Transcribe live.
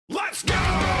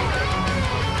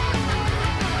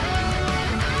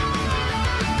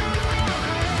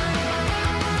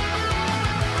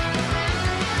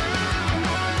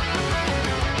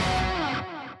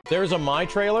There's a My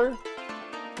trailer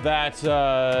that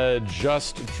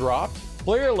just dropped.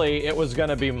 Clearly, it was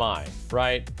gonna be My,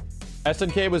 right?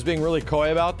 SNK was being really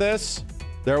coy about this.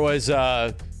 There was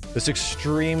this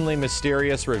extremely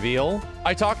mysterious reveal.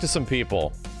 I talked to some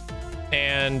people,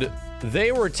 and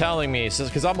they were telling me,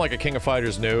 because I'm like a King of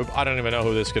Fighters noob, I don't even know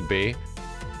who this could be.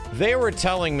 They were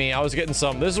telling me, I was getting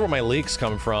some, this is where my leaks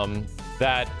come from,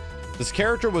 that this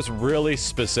character was really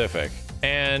specific.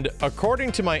 And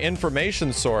according to my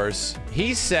information source,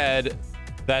 he said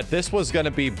that this was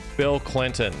gonna be Bill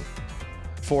Clinton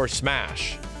for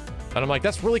Smash. And I'm like,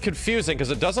 that's really confusing because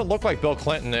it doesn't look like Bill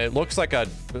Clinton. It looks like a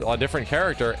different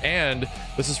character. And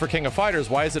this is for King of Fighters.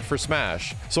 Why is it for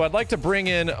Smash? So I'd like to bring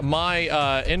in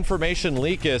my information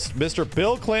leakist, Mr.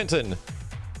 Bill Clinton.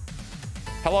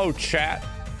 Hello, chat.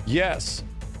 Yes,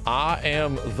 I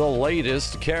am the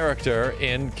latest character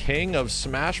in King of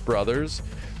Smash Brothers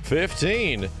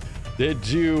 15.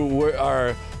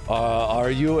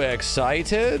 Are you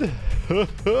excited?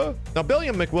 Now,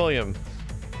 Billiam McWilliam.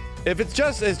 If it's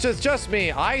just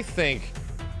me, I think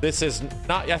this is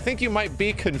not, I think you might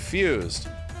be confused.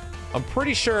 I'm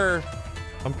pretty sure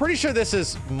this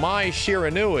is my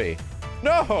Shiranui.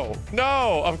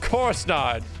 No, of course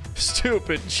not.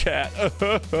 Stupid chat.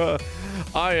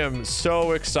 I am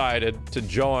so excited to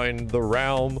join the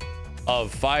realm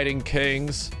of fighting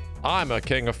kings. I'm a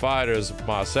king of fighters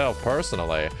myself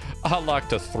personally. I like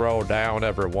to throw down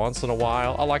every once in a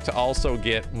while. I like to also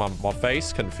get my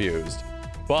face confused.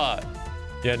 But,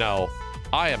 you know,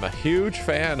 I am a huge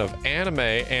fan of anime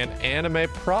and anime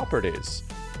properties.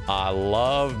 I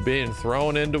love being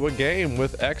thrown into a game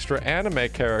with extra anime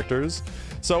characters.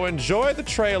 So enjoy the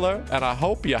trailer, and I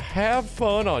hope you have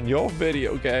fun on your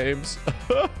video games.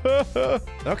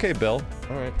 Okay, Bill.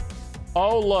 All right.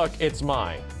 Oh, look, it's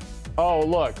mine. Oh,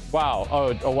 look. Wow.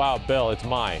 Oh, wow, Bill, it's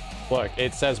mine. Look,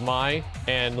 it says my,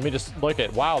 and let me just look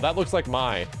at, wow, that looks like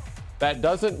my. That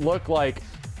doesn't look like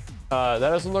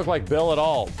Bill at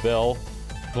all. Bill.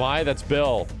 My, that's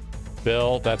Bill.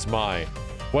 Bill, that's my.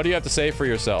 What do you have to say for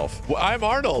yourself? Well, I'm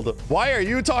Arnold. Why are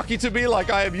you talking to me like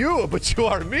I am you, but you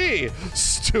are me?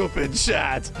 Stupid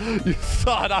chat. You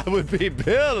thought I would be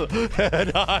Bill,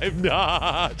 and I'm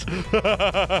not.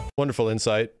 Wonderful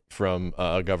insight from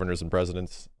governors and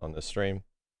presidents on this stream.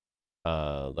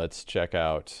 Let's check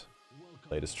out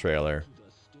the latest trailer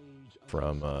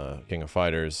from King of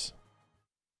Fighters.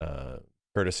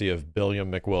 Courtesy of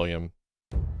Billiam McWilliam.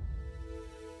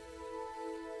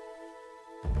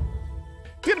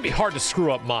 It's gonna be hard to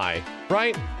screw up my,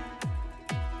 right?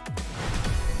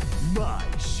 My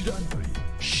Shiranui.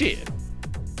 Shit.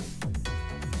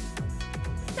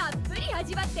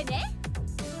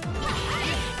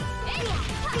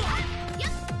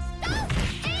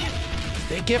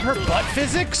 They give her butt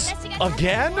physics?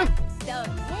 Again?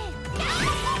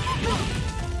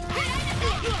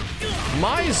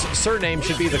 Mai's surname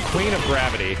should be the Queen of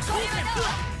Gravity.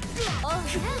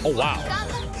 Oh, wow.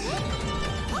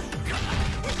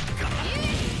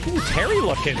 Ooh, Terry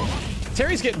looking.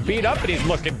 Terry's getting beat up and he's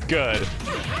looking good.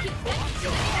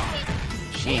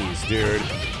 Jeez, dude.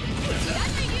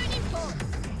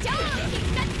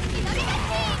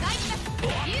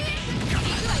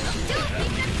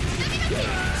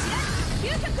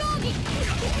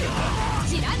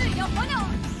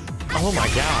 Oh my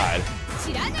god.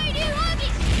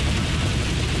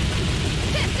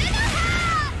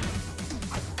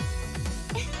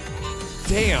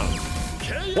 Damn.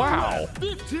 Wow.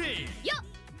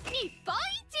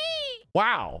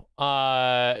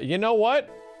 Wow. You know what?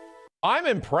 I'm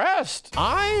impressed.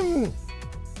 I'm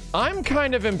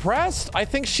kind of impressed. I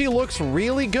think she looks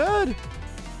really good.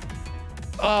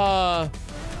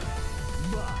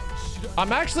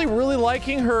 I'm actually really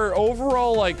liking her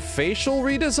overall like facial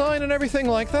redesign and everything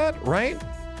like that, right?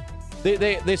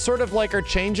 They sort of like are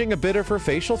changing a bit of her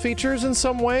facial features in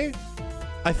some way.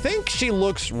 I think she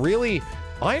looks really,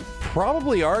 I'd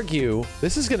probably argue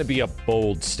this is going to be a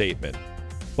bold statement.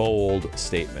 Bold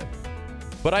statement.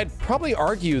 But I'd probably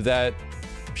argue that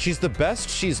she's the best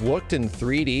she's looked in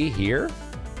 3D here,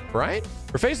 right?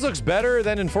 Her face looks better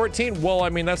than in 14. Well, I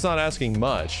mean, that's not asking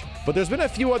much. But there's been a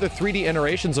few other 3D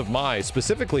iterations of Mai,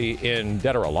 specifically in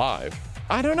Dead or Alive.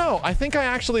 I don't know. I think I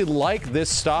actually like this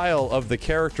style of the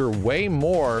character way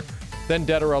more than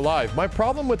Dead or Alive. My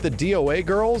problem with the DOA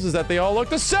girls is that they all look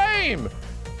the same.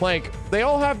 Like, they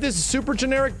all have this super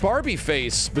generic Barbie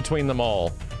face between them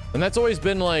all. And that's always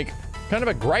been like, kind of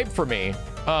a gripe for me.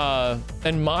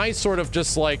 And Mai sort of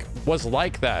just like, was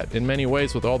like that in many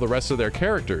ways with all the rest of their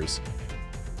characters.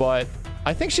 But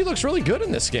I think she looks really good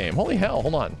in this game. Holy hell,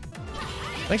 hold on.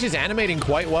 I think she's animating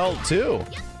quite well too.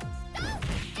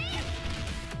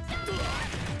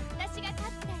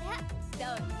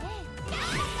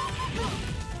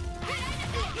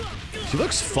 She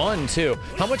looks fun too.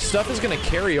 How much stuff is gonna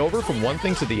carry over from one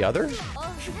thing to the other?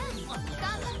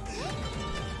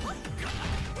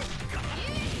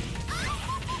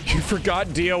 You forgot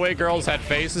DOA girls had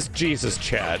faces? Jesus,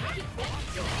 Chad.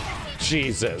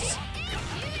 Jesus.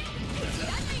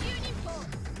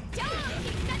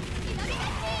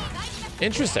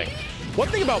 Interesting. One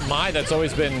thing about Mai that's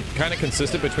always been kind of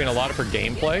consistent between a lot of her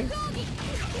gameplay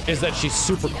is that she's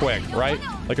super quick, right?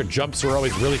 Like her jumps are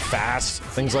always really fast,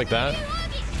 things like that.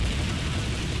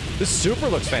 This super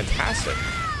looks fantastic.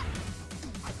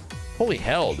 Holy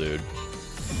hell, dude.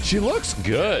 She looks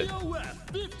good.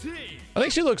 I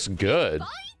think she looks good.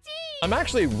 I'm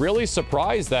actually really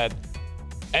surprised that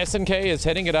SNK is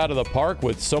hitting it out of the park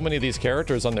with so many of these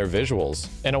characters on their visuals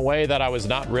in a way that I was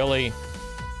not really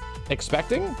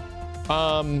expecting.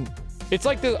 It's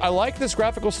like I like this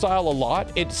graphical style a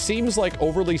lot. It seems like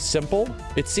overly simple.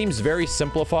 It seems very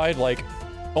simplified, like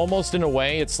almost in a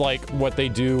way it's like what they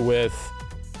do with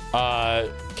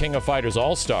King of Fighters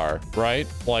All-Star, right?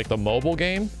 Like the mobile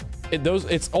game.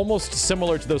 It's almost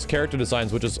similar to those character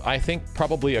designs, which is, I think,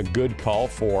 probably a good call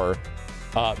for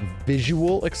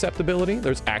visual acceptability.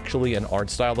 There's actually an art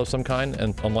style of some kind,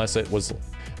 and unless it was,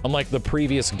 unlike the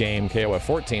previous game, KOF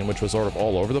 14, which was sort of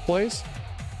all over the place.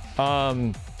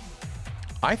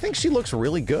 I think she looks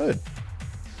really good.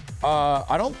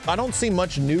 I don't see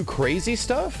much new crazy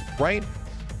stuff, right?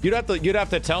 You'd have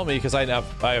to tell me, because I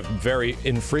have very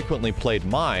infrequently played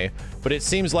Mai, but it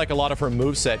seems like a lot of her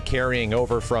moveset carrying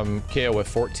over from KOF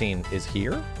 14 is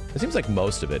here. It seems like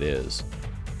most of it is.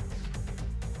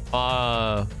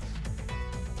 I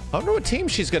wonder what team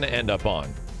she's gonna end up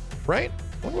on, right?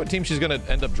 I wonder what team she's gonna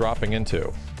end up dropping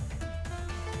into.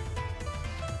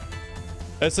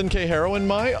 SNK Heroine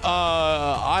Mai?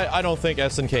 I don't think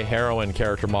SNK Heroine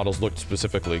character models looked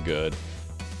specifically good.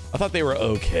 I thought they were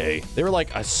okay. They were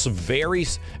like a very...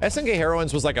 SNK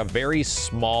Heroines was like a very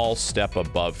small step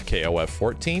above KOF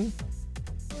 14.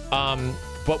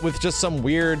 But with just some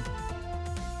weird,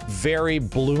 very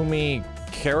bloomy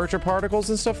character particles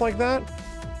and stuff like that.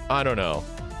 I don't know.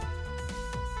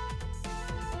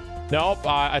 Nope,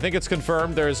 I think it's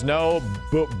confirmed. There's no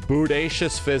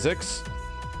bodacious physics.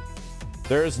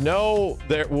 There's no...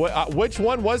 which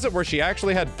one was it where she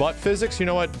actually had butt physics? You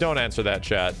know what? Don't answer that,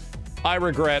 chat. I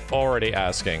regret already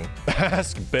asking.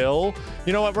 Ask Bill.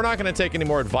 You know what? We're not going to take any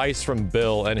more advice from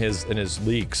Bill and his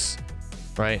leaks,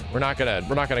 right? We're not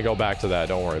gonna go back to that.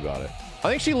 Don't worry about it. I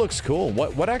think she looks cool.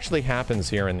 What actually happens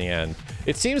here in the end?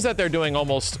 It seems that they're doing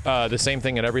almost the same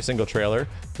thing in every single trailer.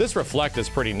 This reflect is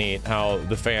pretty neat. How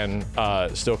the fan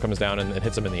still comes down and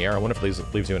hits him in the air. I wonder if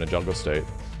it leaves you in a jungle state.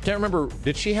 Can't remember.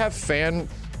 Did she have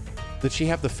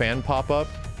the fan pop up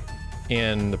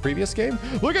in the previous game?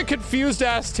 Look at confused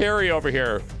ass Terry over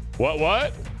here.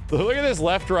 What? Look at this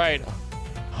left, right.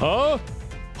 Huh?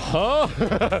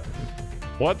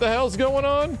 What the hell's going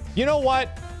on? You know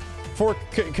what? For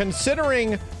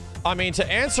considering, I mean, to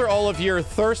answer all of your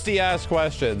thirsty ass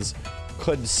questions,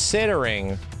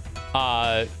 considering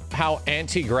how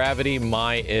anti-gravity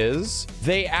Mai is,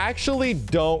 they actually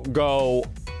don't go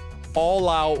all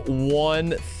out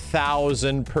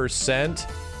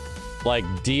 1000% like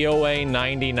DOA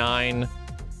 99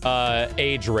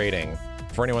 age rating,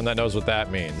 for anyone that knows what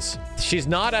that means. She's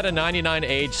not at a 99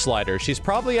 age slider. She's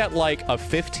probably at like a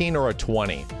 15 or a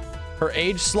 20. Her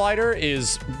age slider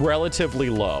is relatively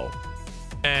low.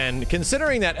 And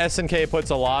considering that SNK puts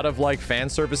a lot of like fan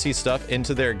servicey stuff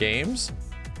into their games,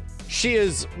 she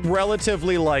is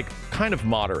relatively like kind of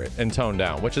moderate and toned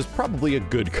down, which is probably a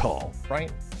good call,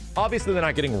 right? Obviously they're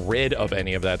not getting rid of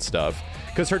any of that stuff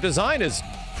because her design is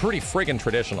pretty friggin'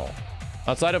 traditional.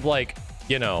 Outside of like,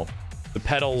 you know, the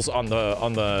petals on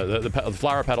the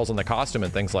flower petals on the costume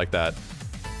and things like that.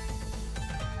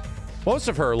 Most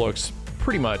of her looks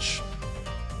pretty much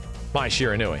my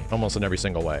Shiranui, almost in every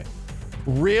single way.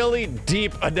 Really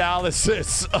deep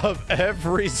analysis of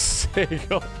every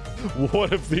single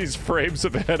one of these frames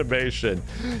of animation.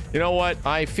 You know what?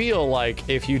 I feel like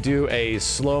if you do a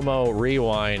slow-mo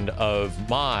rewind of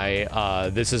Mai,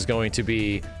 this is going to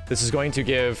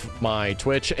give my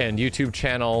Twitch and YouTube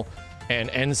channel an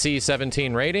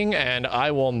NC-17 rating, and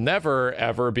I will never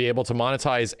ever be able to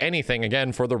monetize anything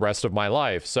again for the rest of my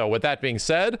life. So with that being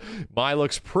said, Mai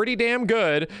looks pretty damn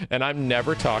good, and I'm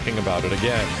never talking about it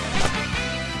again.